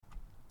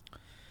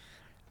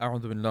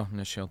أعوذ بالله من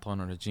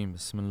الشيطان الرجيم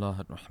بسم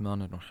الله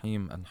الرحمن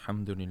الرحيم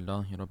الحمد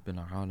لله رب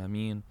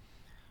العالمين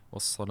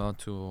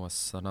والصلاة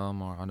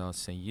والسلام على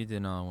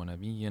سيدنا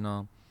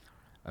ونبينا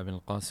أبي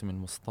القاسم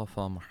المصطفى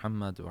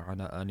محمد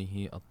وعلى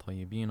آله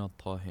الطيبين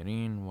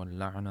الطاهرين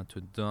واللعنة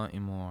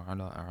الدائم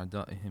على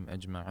أعدائهم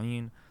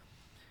أجمعين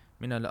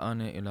من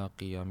الآن إلى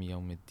قيام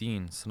يوم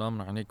الدين.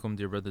 Assalamu alaikum,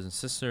 dear brothers and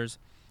sisters.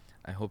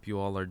 I hope you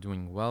all are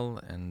doing well,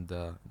 and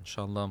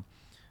inshallah,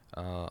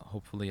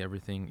 hopefully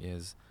everything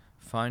is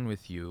fine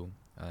with you,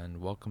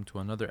 and welcome to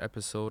another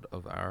episode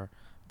of our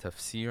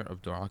Tafsir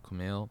of Dua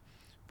Kumail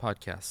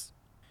podcast.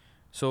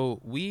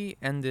 So we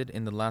ended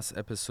in the last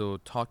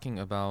episode talking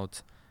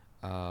about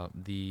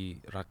the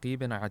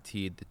Raqib and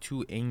Atid, the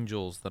two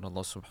angels that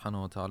Allah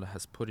subhanahu wa ta'ala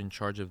has put in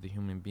charge of the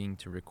human being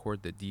to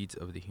record the deeds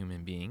of the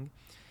human being.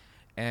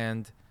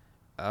 And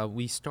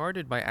we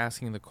started by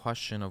asking the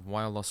question of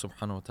why Allah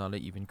subhanahu wa ta'ala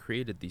even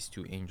created these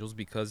two angels,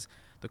 because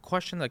the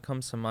question that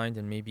comes to mind,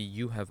 and maybe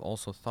you have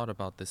also thought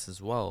about this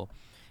as well,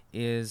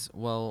 is,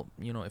 well,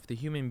 if the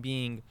human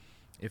being,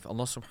 if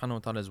Allah subhanahu wa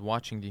ta'ala is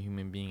watching the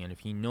human being, and if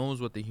He knows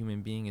what the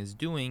human being is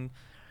doing,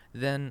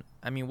 then,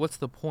 what's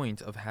the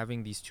point of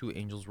having these two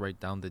angels write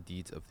down the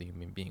deeds of the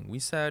human being? We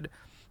said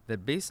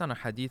that based on a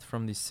hadith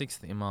from the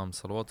 6th Imam,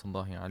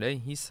 salawatullahi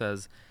alayhi, he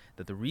says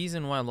that the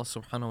reason why Allah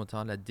subhanahu wa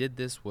ta'ala did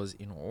this was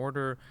in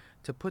order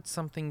to put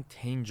something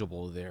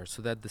tangible there,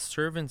 so that the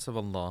servants of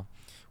Allah,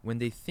 when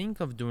they think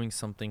of doing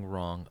something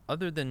wrong,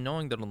 other than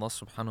knowing that Allah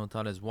subhanahu wa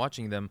ta'ala is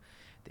watching them,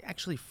 they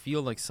actually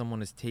feel like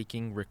someone is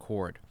taking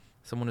record.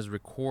 Someone is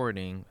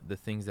recording the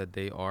things that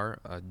they are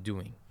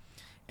doing.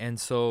 And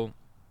so,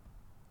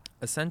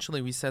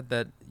 essentially, we said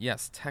that,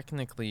 yes,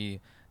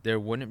 technically, there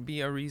wouldn't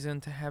be a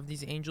reason to have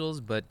these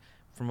angels, but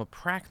from a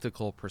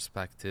practical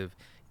perspective,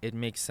 it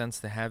makes sense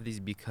to have these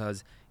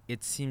because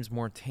it seems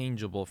more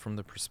tangible from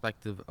the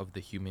perspective of the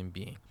human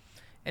being.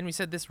 And we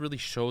said this really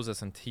shows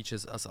us and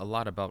teaches us a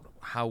lot about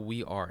how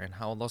we are and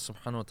how Allah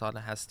subhanahu wa ta'ala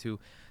has to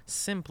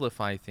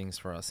simplify things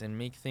for us and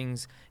make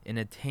things in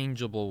a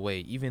tangible way,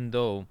 even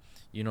though,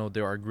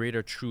 there are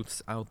greater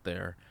truths out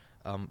there.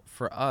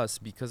 For us,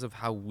 because of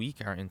how weak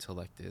our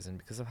intellect is and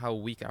because of how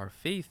weak our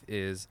faith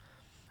is,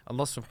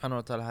 Allah subhanahu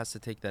wa ta'ala has to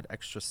take that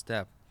extra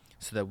step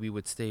so that we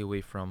would stay away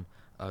from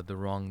the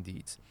wrong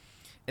deeds.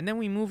 And then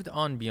we moved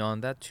on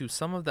beyond that to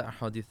some of the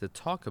ahadith that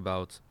talk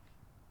about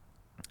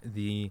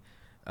the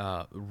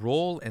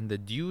role and the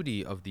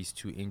duty of these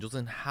two angels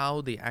and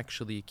how they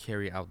actually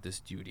carry out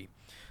this duty.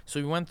 So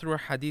we went through a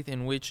hadith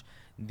in which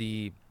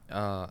the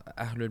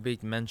Ahlul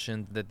Bayt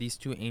mentioned that these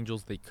two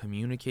angels, they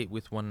communicate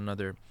with one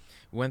another.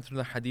 We went through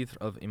the hadith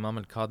of Imam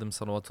al-Qadim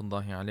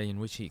salawatullahi alayhi, in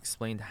which he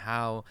explained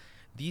how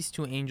these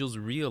two angels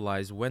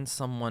realize when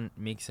someone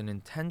makes an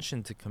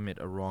intention to commit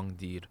a wrong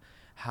deed,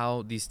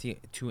 how these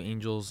two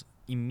angels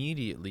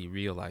immediately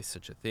realize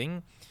such a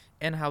thing,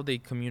 and how they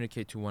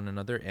communicate to one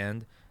another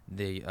and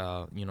they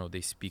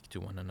speak to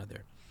one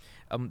another.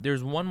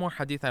 There's one more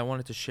hadith I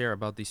wanted to share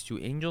about these two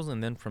angels,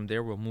 and then from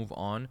there we'll move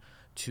on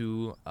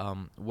to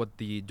what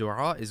the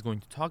dua is going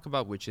to talk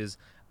about, which is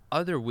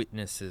other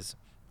witnesses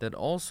that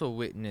also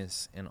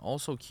witness and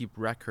also keep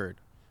record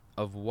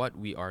of what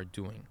we are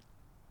doing.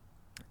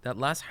 That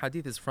last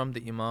hadith is from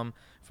the Imam,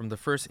 from the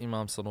first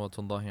Imam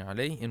salawatullahi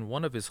alayhi. In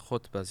one of his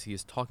khutbahs, he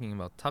is talking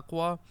about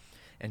taqwa,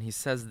 and he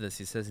says this.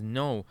 He says,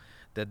 know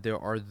that there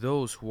are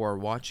those who are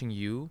watching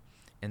you,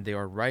 and they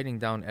are writing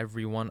down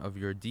every one of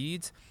your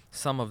deeds.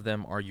 Some of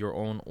them are your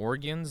own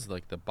organs,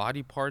 like the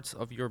body parts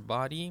of your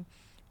body,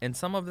 and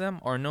some of them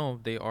are,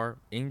 they are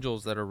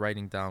angels that are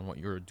writing down what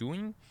you're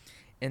doing.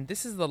 And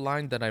this is the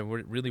line that I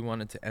really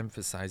wanted to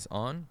emphasize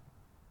on,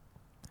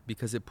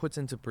 because it puts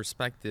into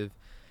perspective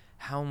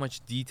how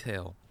much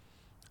detail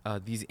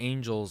these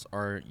angels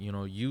are,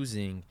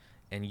 using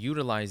and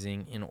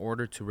utilizing in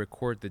order to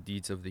record the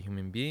deeds of the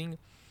human being.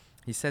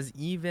 He says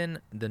even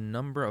the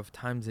number of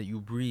times that you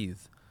breathe,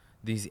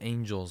 these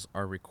angels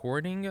are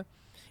recording,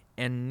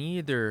 and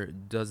neither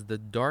does the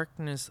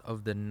darkness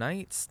of the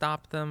night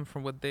stop them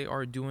from what they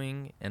are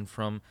doing and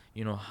from,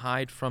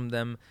 hide from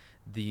them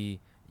the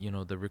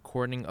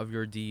recording of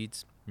your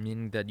deeds,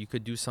 meaning that you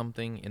could do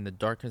something in the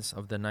darkness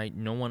of the night,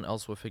 no one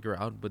else will figure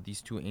out, but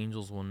these two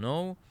angels will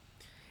know.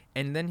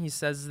 And then he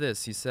says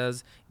this, he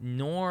says,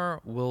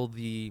 nor will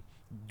the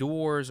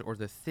doors or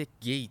the thick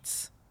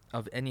gates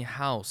of any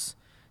house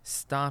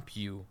stop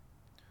you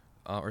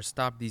or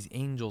stop these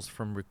angels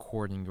from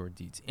recording your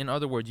deeds. In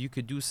other words, you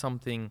could do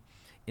something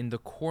in the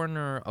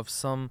corner of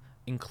some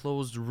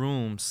enclosed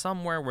room,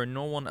 somewhere where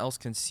no one else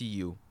can see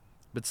you,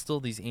 but still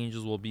these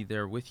angels will be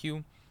there with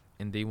you,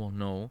 and they will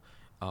know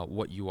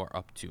what you are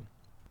up to.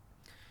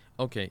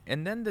 Okay,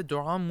 and then the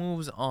dua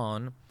moves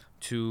on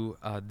to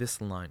this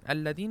line,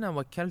 الَّذِينَ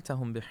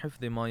وَكَّلْتَهُمْ بِحِفْظِ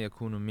مَا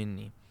يَكُونُ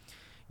مِنِّي.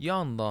 Ya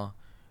Allah,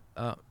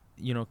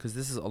 because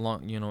this is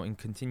along, in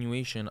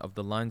continuation of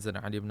the lines that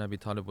Ali ibn Abi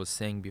Talib was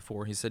saying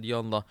before. He said, Ya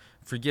Allah,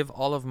 forgive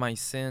all of my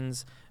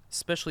sins,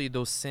 especially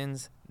those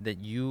sins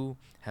that you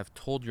have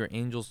told your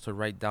angels to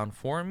write down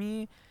for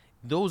me,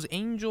 those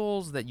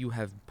angels that you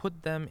have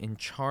put them in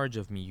charge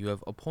of me, you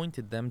have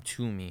appointed them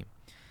to me.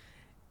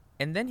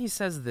 And then he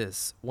says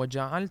this,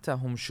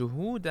 وَجَعَلْتَهُمْ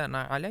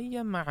شُهُودًا عَلَيَّ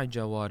مَعَ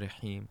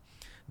جَوَارِحِي.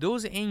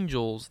 Those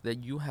angels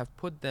that you have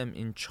put them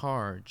in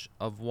charge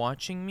of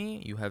watching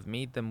me, you have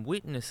made them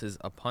witnesses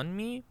upon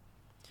me,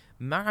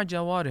 مَعَ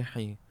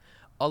جَوَارِحِي,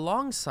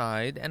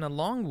 alongside and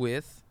along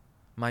with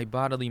my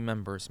bodily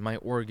members, my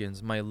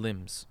organs, my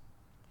limbs.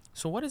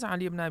 So what is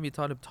Ali ibn Abi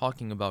Talib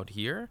talking about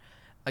here?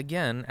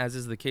 Again, as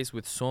is the case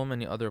with so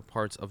many other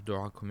parts of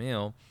Dua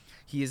Kumail,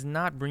 he is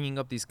not bringing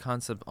up these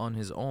concepts on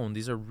his own.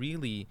 These are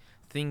really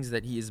things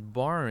that he is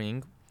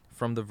borrowing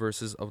from the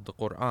verses of the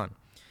Quran.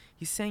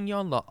 He's saying, Ya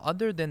Allah,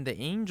 other than the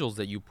angels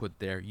that you put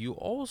there, you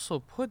also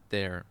put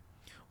there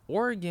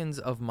organs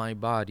of my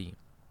body.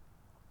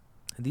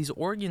 These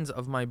organs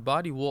of my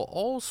body will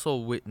also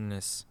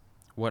witness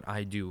what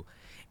I do.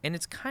 And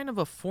it's kind of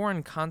a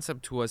foreign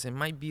concept to us. It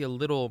might be a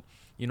little,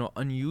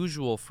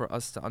 unusual for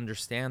us to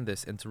understand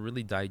this and to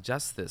really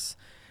digest this,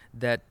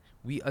 that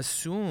we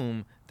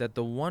assume that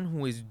the one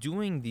who is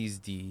doing these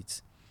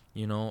deeds,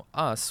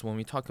 us, when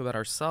we talk about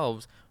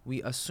ourselves,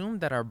 we assume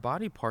that our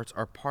body parts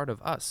are part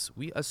of us.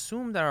 We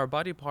assume that our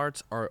body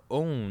parts are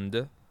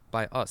owned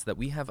by us, that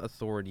we have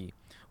authority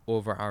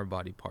over our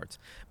body parts.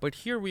 But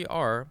here we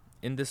are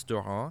in this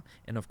dua,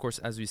 and of course,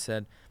 as we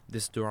said,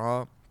 this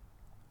dua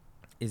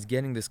is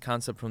getting this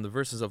concept from the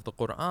verses of the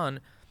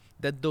Quran,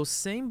 that those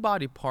same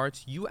body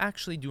parts, you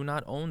actually do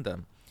not own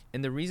them.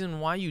 And the reason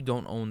why you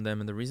don't own them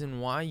and the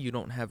reason why you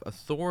don't have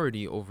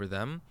authority over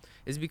them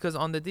is because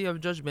on the Day of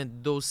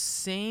Judgment, those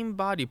same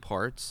body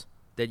parts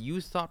that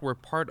you thought were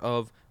part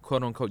of,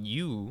 quote unquote,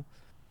 you,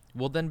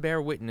 will then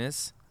bear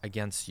witness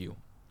against you.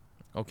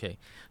 Okay,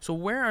 so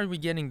where are we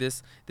getting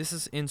this? This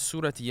is in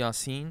Surah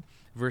Yasin,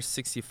 verse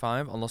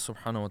 65. Allah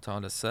subhanahu wa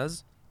ta'ala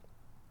says,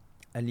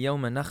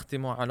 الْيَوْمَ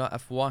نَخْتِمُ عَلَىٰ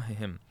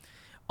أَفْوَاهِهِمْ.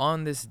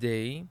 On this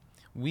day,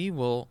 we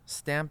will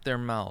stamp their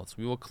mouths,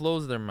 we will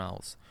close their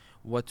mouths.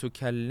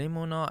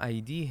 وَتُكَلِّمُنَا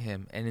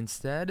أَيْدِيهِمْ. And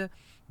instead,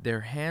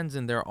 their hands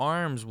and their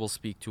arms will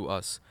speak to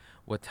us.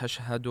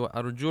 وَتَشْهَدُ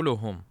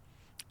أَرْجُلُهُمْ.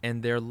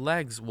 And their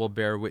legs will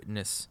bear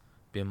witness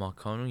بِمَا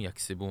كَانُوا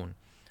يَكْسِبُونَ,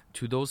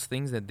 to those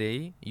things that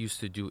they used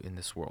to do in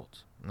this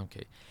world.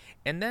 Okay.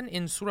 And then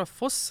in Surah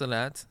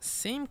Fussilat,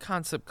 same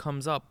concept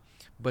comes up,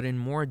 but in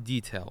more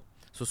detail.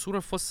 So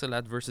Surah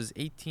Fussilat, verses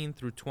 18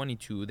 through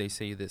 22, they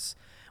say this,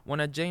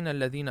 وَنَجَّيْنَا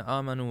الَّذِينَ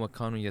آمَنُوا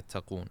وَكَانُوا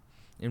يَتَّقُونَ.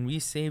 And we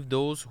saved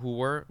those who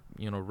were,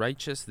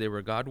 righteous, they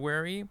were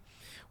God-wary.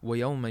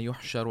 وَيَوْمَ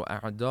يُحْشَرُ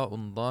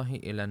أَعْدَاءُ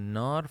اللَّهِ إِلَى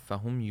النَّارِ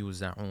فَهُمْ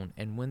يُوزَعُونَ.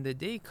 And when the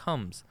day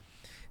comes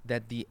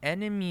that the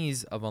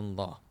enemies of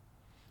Allah,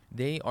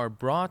 they are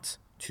brought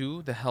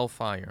to the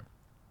hellfire,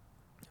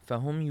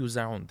 فَهُمْ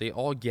يُوزَعُونَ, they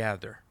all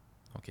gather.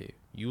 Okay,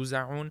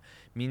 يُوزَعُونَ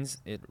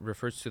means, it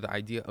refers to the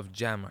idea of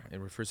jama', it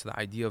refers to the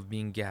idea of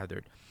being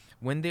gathered.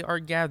 When they are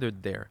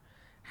gathered there,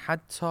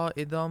 حَتَّى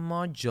إِذَا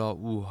مَا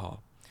جَاءُوهَا,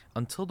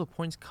 until the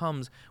point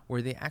comes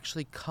where they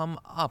actually come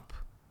up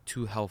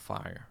to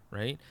hellfire,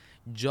 right?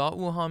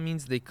 Ja'uha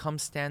means they come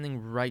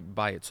standing right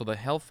by it. So the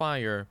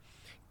hellfire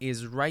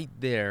is right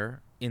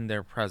there in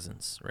their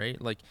presence,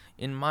 right? Like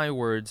in my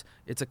words,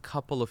 it's a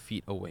couple of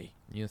feet away.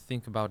 You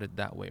think about it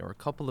that way, or a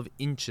couple of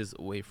inches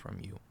away from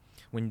you.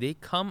 When they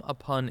come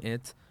upon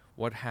it,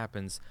 what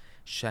happens?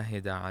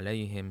 شَهِدَ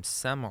عَلَيْهِمْ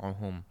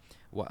سَمْعُهُمْ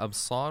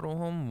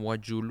وَأَبْصَارُهُمْ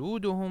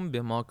وَجُلُودُهُمْ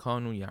بِمَا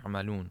كَانُوا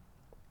يَعْمَلُونَ.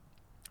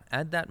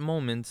 At that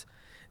moment,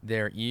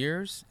 their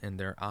ears and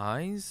their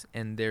eyes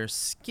and their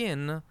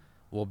skin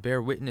will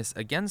bear witness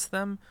against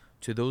them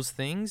to those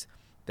things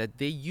that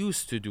they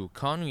used to do.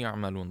 كَانُوا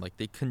يَعْمَلُونَ, like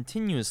they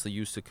continuously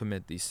used to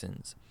commit these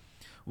sins.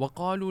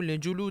 وَقَالُوا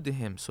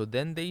لِجُلُودِهِمْ. So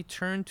then they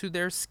turn to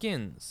their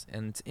skins.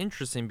 And it's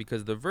interesting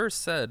because the verse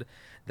said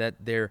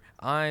that their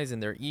eyes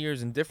and their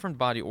ears and different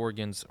body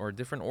organs or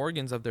different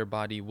organs of their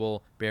body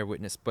will bear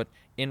witness. But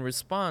in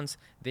response,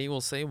 they will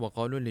say,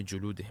 وَقَالُوا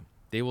لِجُلُودِهِمْ.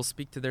 They will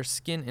speak to their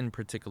skin in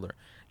particular.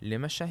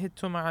 لِمَ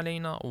شَهِدْتُمْ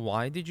عَلَيْنَا.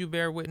 Why did you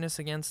bear witness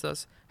against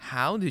us?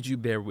 How did you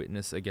bear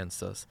witness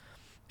against us?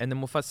 And the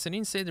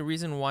Mufassirin say the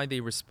reason why they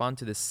respond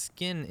to the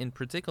skin in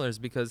particular is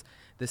because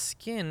the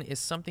skin is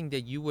something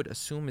that you would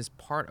assume is a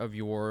part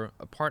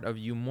of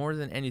you more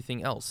than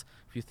anything else.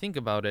 If you think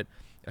about it,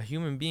 a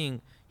human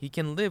being, he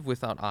can live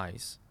without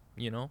eyes,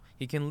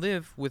 he can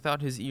live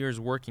without his ears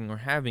working or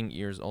having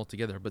ears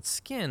altogether. But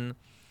skin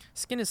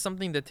is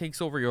something that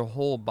takes over your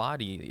whole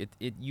body.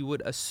 You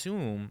would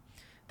assume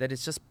that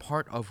it's just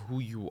part of who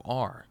you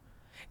are.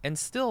 And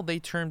still they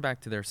turn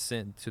back to their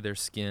skin,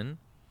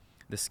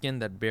 the skin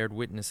that bared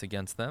witness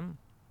against them,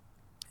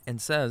 and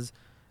says,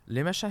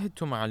 لِمَ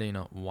شَهِدْتُمْ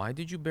عَلَيْنَا. Why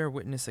did you bear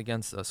witness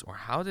against us? Or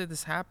how did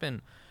this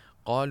happen?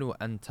 قَالُوا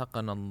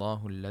أَنْتَقَنَا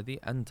اللَّهُ الَّذِي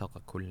أَنْتَقَ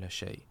كُلَّ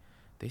شَيْءٍ.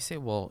 They say,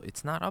 well,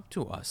 it's not up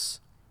to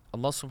us.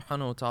 Allah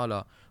subhanahu wa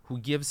ta'ala, who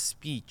gives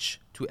speech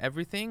to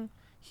everything,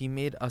 He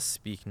made us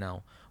speak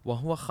now.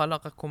 وَهُوَ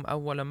خَلَقَكُمْ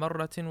أَوَّلَ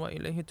مَرَّةٍ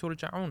وَإِلَيْهِ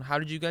تُرْجَعُونَ. How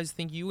did you guys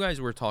think you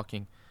guys were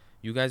talking?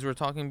 You guys were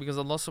talking because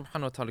Allah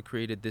subhanahu wa ta'ala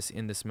created this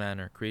in this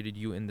manner, created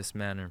you in this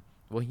manner.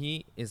 Well,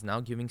 He is now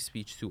giving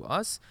speech to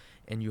us,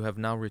 and you have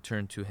now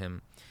returned to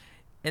Him.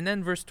 And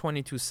then verse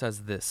 22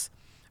 says this,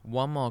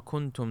 وَمَا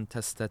كُنْتُمْ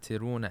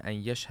تَسْتَتِرُونَ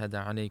أَنْ يَشْهَدَ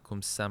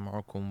عَلَيْكُمْ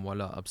سَمْعُكُمْ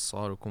وَلَا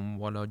أَبْصَارُكُمْ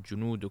وَلَا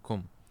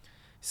جُنُودُكُمْ.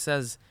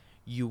 Says,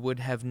 you would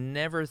have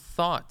never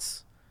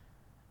thought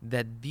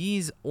that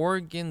these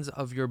organs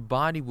of your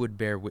body would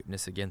bear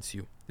witness against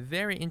you.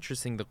 Very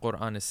interesting, the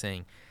Quran is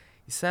saying.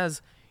 It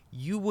says,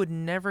 you would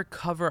never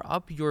cover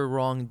up your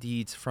wrong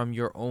deeds from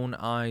your own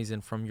eyes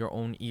and from your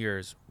own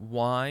ears.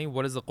 Why?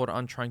 What is the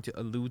Quran trying to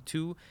allude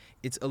to?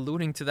 It's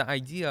alluding to the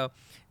idea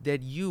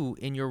that you,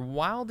 in your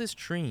wildest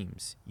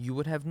dreams, you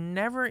would have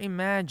never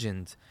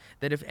imagined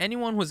that if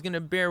anyone was going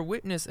to bear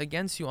witness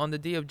against you on the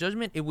Day of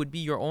Judgment, it would be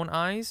your own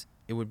eyes,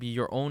 it would be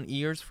your own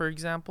ears, for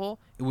example,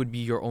 it would be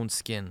your own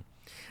skin.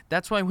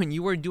 That's why when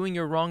you were doing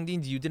your wrong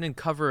deeds, you didn't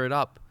cover it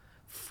up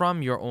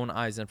from your own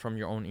eyes and from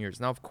your own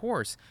ears. Now, of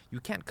course, you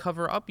can't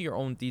cover up your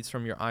own deeds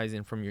from your eyes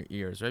and from your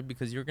ears, right?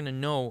 Because you're going to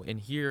know and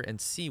hear and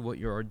see what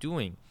you are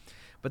doing.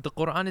 But the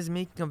Quran is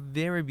making a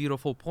very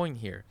beautiful point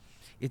here.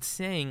 It's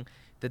saying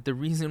that the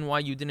reason why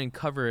you didn't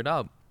cover it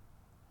up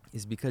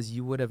is because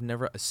you would have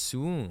never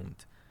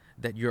assumed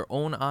that your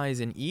own eyes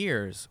and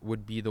ears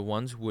would be the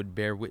ones who would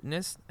bear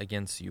witness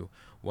against you.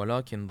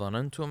 وَلَكِنْ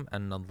ظَنَنْتُمْ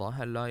أَنَّ اللَّهَ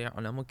لَا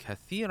يَعْلَمُ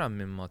كَثِيرًا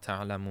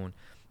مِّمَّا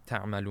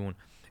تَعْمَلُونَ.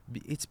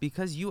 It's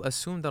because you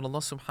assumed that Allah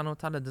subhanahu wa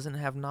ta'ala doesn't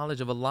have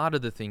knowledge of a lot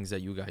of the things that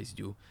you guys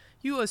do.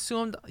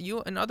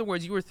 In other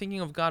words, you were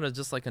thinking of God as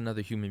just like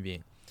another human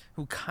being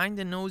who kind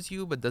of knows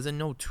you but doesn't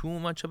know too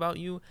much about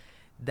you.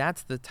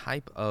 That's the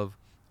type of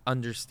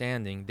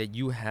understanding that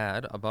you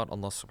had about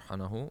Allah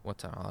subhanahu wa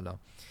ta'ala.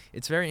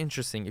 It's very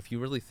interesting if you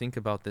really think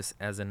about this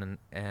as an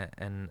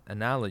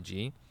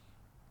analogy.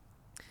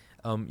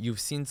 You've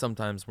seen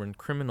sometimes when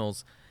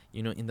criminals,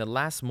 in the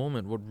last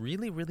moment, what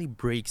really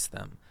breaks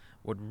them,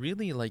 what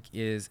really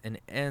is an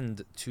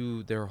end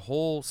to their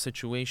whole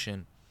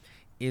situation,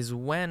 is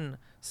when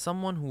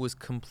someone who was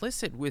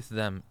complicit with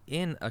them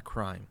in a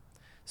crime,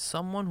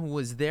 someone who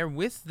was there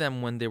with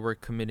them when they were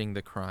committing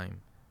the crime,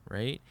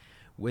 right?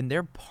 When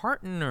their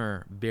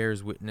partner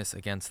bears witness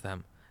against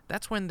them,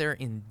 that's when they're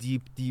in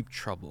deep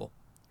trouble,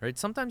 right?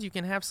 Sometimes you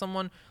can have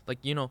someone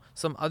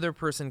some other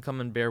person come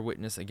and bear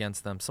witness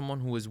against them, someone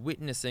who was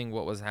witnessing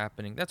what was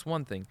happening. That's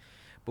one thing.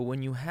 But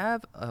when you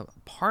have a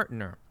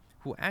partner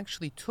who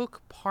actually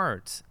took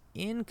part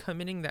in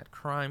committing that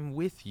crime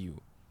with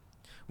you,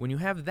 when you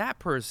have that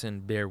person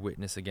bear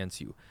witness against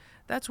you,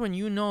 that's when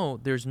you know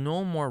there's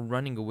no more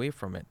running away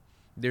from it.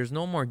 There's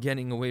no more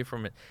getting away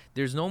from it.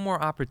 There's no more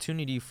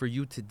opportunity for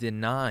you to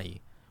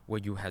deny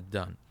what you had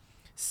done.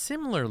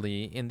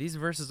 Similarly, in these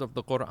verses of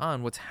the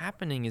Quran, what's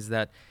happening is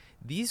that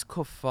these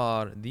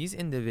kuffar, these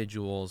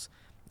individuals,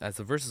 as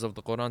the verses of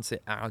the Quran say,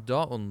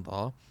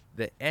 a'da'ullah,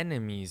 the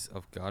enemies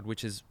of God,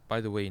 which is, by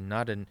the way,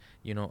 not a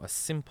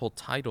simple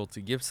title to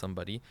give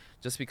somebody.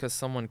 Just because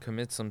someone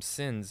commits some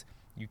sins,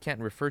 you can't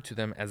refer to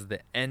them as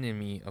the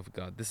enemy of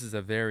God. This is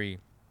a very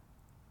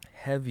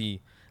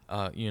heavy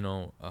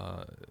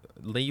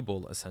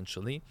label,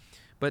 essentially.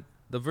 But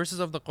the verses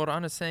of the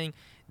Quran are saying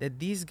that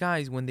these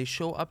guys, when they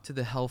show up to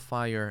the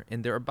hellfire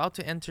and they're about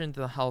to enter into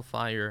the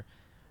hellfire,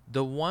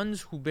 the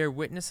ones who bear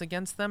witness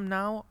against them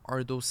now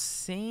are those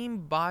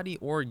same body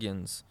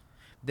organs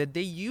that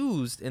they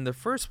used in the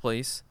first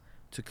place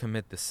to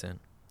commit the sin.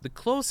 The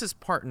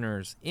closest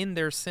partners in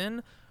their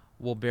sin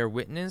will bear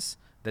witness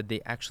that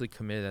they actually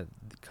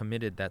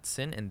committed that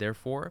sin, and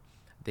therefore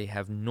they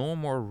have no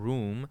more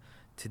room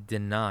to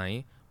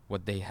deny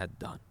what they had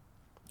done.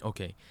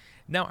 Okay,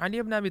 now Ali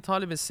ibn Abi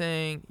Talib is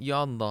saying,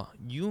 Ya Allah,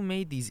 you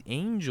made these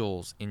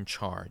angels in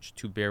charge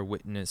to bear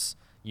witness,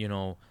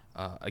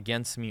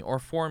 against me or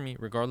for me,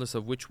 regardless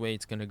of which way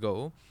it's going to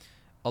go.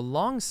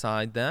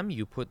 Alongside them,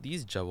 you put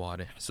these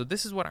jawarih. So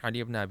this is what Ali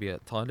ibn Abi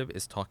Talib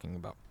is talking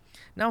about.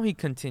 Now he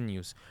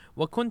continues,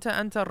 وَكُنْتَ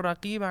أَنْتَ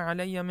الرَّقِيبَ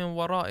عَلَيَّ مِنْ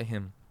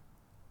وَرَائِهِمْ.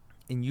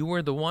 And you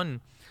were the one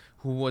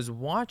who was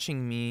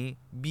watching me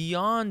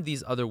beyond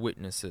these other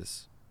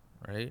witnesses,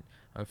 right?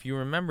 If you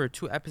remember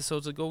 2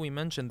 episodes ago, we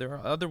mentioned there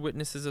are other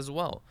witnesses as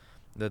well.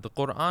 That the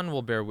Quran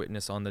will bear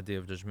witness on the Day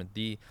of Judgment.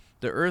 The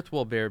earth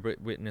will bear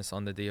witness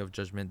on the Day of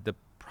Judgment. The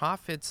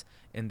prophets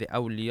and the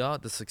awliya,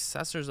 the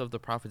successors of the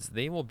prophets,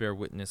 they will bear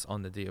witness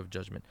on the Day of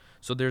Judgment.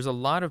 So there's a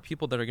lot of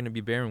people that are going to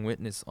be bearing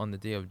witness on the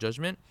Day of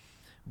Judgment.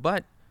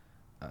 But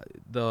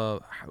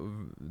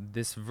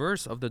this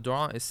verse of the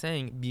dua is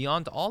saying,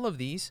 beyond all of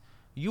these,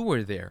 you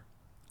were there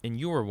and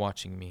you were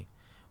watching me.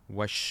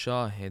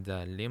 وَالشَّاهِدَ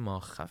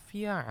لِمَا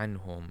خَفِيَ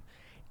عَنْهُمْ.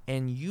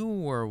 And you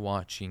were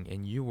watching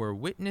and you were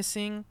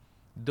witnessing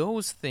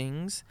those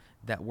things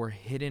that were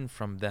hidden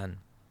from them.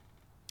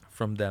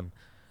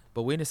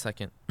 But wait a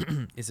second,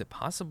 is it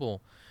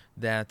possible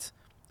that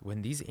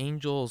when these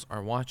angels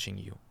are watching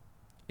you,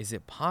 is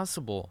it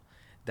possible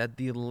that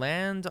the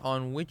land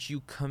on which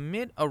you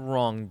commit a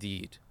wrong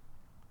deed,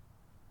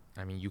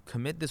 you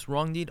commit this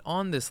wrong deed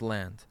on this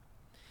land,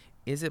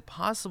 is it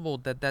possible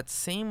that that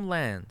same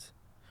land,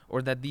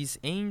 or that these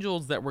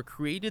angels that were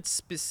created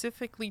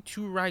specifically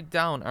to write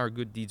down our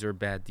good deeds or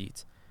bad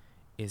deeds,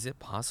 is it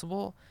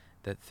possible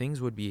that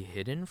things would be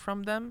hidden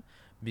from them?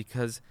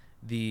 Because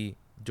the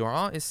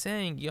dua is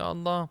saying, Ya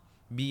Allah,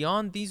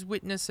 Beyond these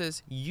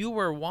witnesses, you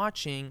were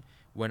watching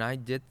when I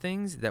did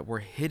things that were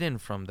hidden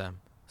from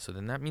them. So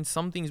then that means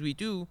some things we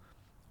do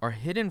are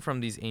hidden from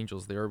these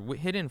angels. They are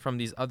hidden from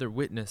these other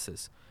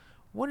witnesses.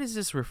 What is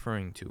this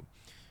referring to?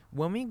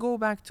 When we go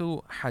back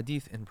to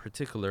hadith in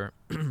particular,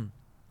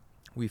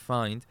 we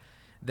find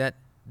that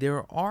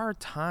there are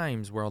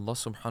times where Allah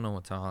subhanahu wa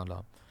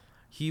ta'ala,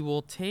 He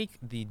will take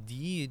the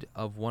deed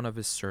of one of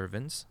His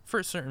servants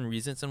for certain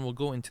reasons, and we'll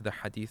go into the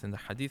hadith, and the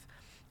hadith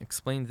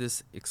explains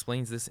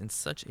this in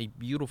such a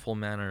beautiful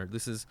manner.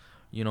 This is,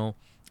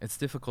 it's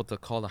difficult to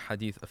call a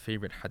hadith a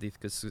favorite hadith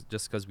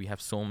just because we have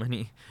so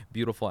many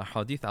beautiful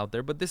hadith out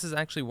there, but this is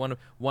actually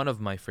one of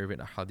my favorite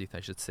hadith,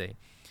 I should say.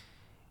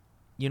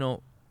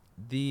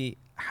 The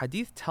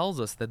hadith tells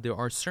us that there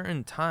are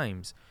certain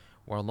times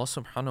where Allah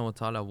subhanahu wa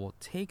ta'ala will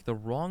take the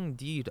wrong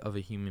deed of a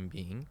human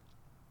being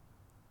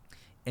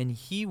and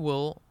He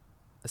will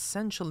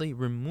essentially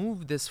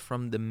remove this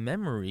from the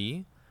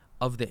memory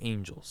of the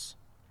angels.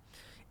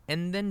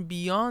 And then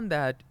beyond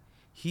that,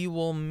 He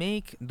will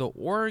make the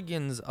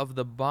organs of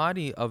the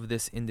body of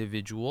this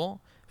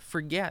individual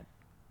forget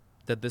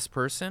that this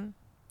person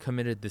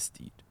committed this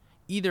deed.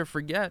 Either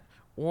forget,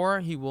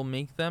 or He will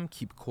make them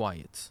keep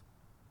quiet.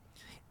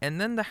 And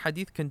then the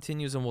hadith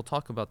continues, and we'll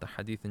talk about the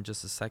hadith in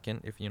just a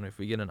second if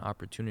we get an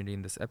opportunity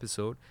in this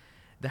episode.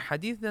 The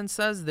hadith then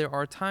says there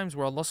are times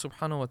where Allah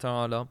subhanahu wa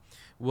ta'ala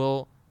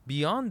will,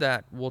 beyond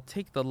that, will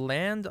take the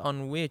land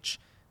on which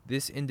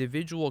this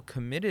individual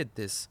committed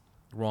this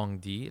wrong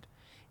deed,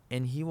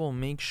 and He will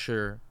make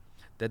sure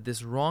that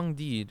this wrong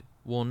deed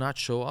will not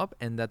show up,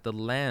 and that the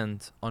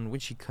land on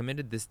which he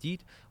committed this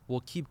deed will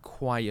keep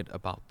quiet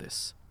about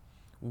this.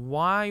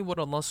 Why would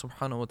Allah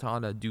subhanahu wa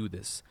ta'ala do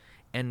this?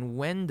 And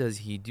when does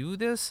He do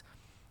this?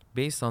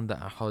 Based on the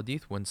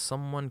ahadith, when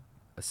someone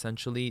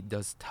essentially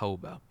does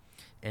tawbah,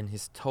 and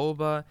his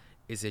tawbah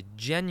is a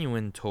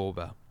genuine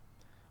tawbah,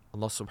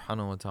 Allah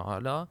subhanahu wa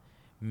ta'ala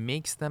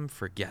makes them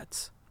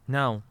forget.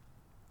 Now,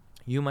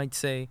 you might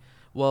say,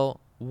 well,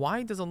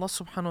 why does Allah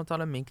subhanahu wa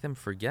ta'ala make them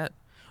forget?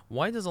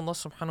 Why does Allah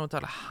subhanahu wa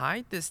ta'ala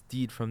hide this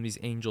deed from these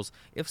angels?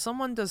 If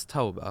someone does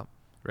tawbah,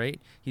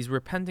 right, he's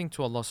repenting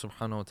to Allah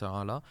subhanahu wa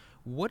ta'ala,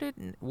 would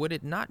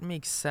it not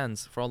make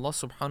sense for Allah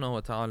subhanahu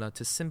wa ta'ala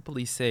to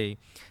simply say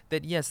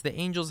that yes, the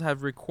angels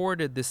have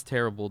recorded this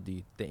terrible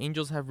deed, the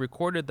angels have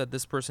recorded that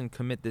this person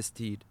commit this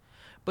deed,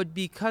 but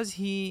because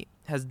he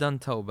has done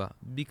tawbah,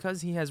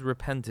 because he has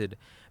repented,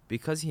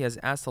 because he has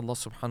asked Allah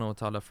subhanahu wa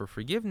ta'ala for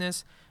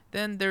forgiveness,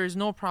 then there is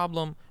no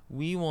problem,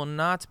 we will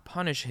not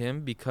punish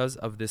him because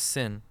of this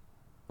sin.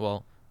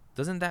 Well,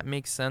 doesn't that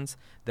make sense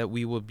that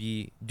we will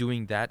be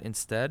doing that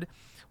instead?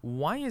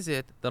 Why is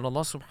it that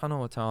Allah subhanahu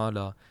wa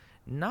ta'ala,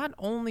 not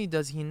only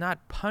does He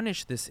not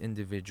punish this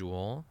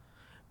individual,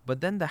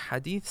 but then the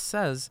hadith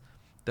says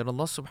that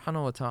Allah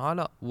subhanahu wa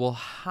ta'ala will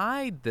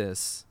hide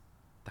this.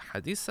 The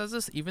hadith says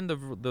this, even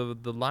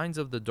the lines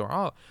of the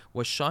dua,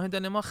 وَالشَّاهِدَ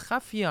لِمَا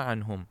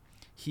خَفِيَ عَنْهُمْ.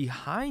 He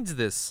hides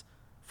this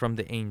from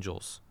the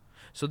angels.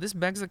 So this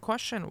begs the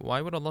question,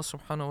 why would Allah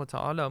subhanahu wa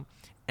ta'ala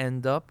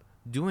end up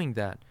doing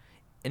that?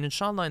 And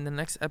inshallah, in the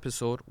next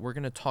episode, we're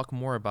going to talk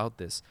more about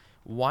this.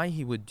 Why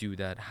He would do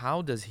that,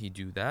 how does He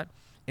do that,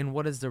 and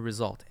what is the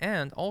result?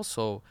 And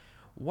also,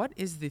 what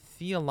is the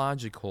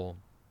theological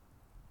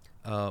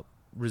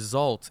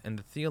result and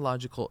the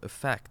theological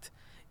effect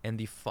and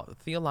the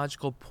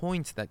theological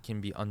points that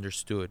can be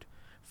understood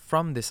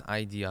from this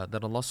idea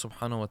that Allah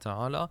subhanahu wa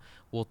ta'ala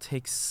will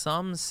take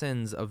some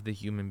sins of the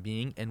human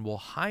being and will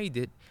hide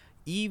it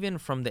even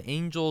from the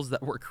angels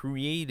that were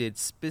created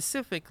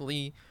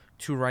specifically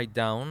to write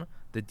down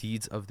the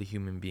deeds of the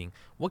human being.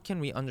 What can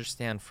we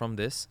understand from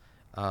this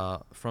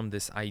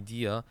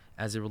idea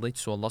as it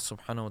relates to Allah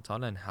subhanahu wa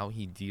ta'ala and how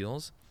He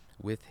deals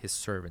with His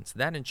servants?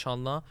 That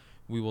inshallah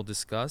we will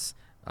discuss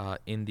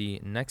in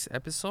the next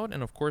episode,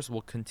 and of course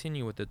we'll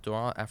continue with the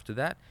dua after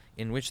that,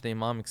 in which the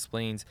Imam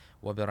explains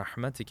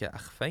وَبِرَحْمَتِكَ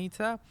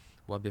أَخْفَيْتَ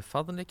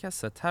وَبِفَضْلِكَ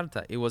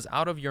سَتَرْتَ. It was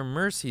out of your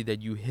mercy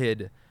that you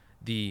hid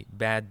the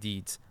bad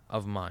deeds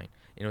of mine.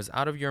 It was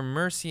out of your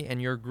mercy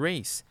and your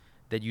grace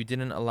that you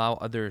didn't allow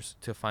others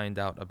to find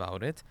out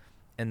about it.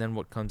 And then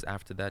what comes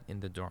after that in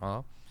the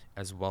dua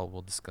as well,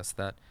 we'll discuss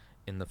that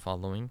in the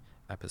following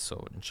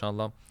episode,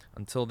 inshallah.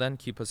 Until then,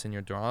 keep us in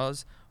your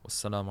du'as.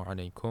 Wassalamu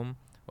alaikum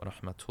wa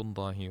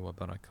rahmatullahi wa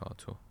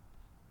barakatuh.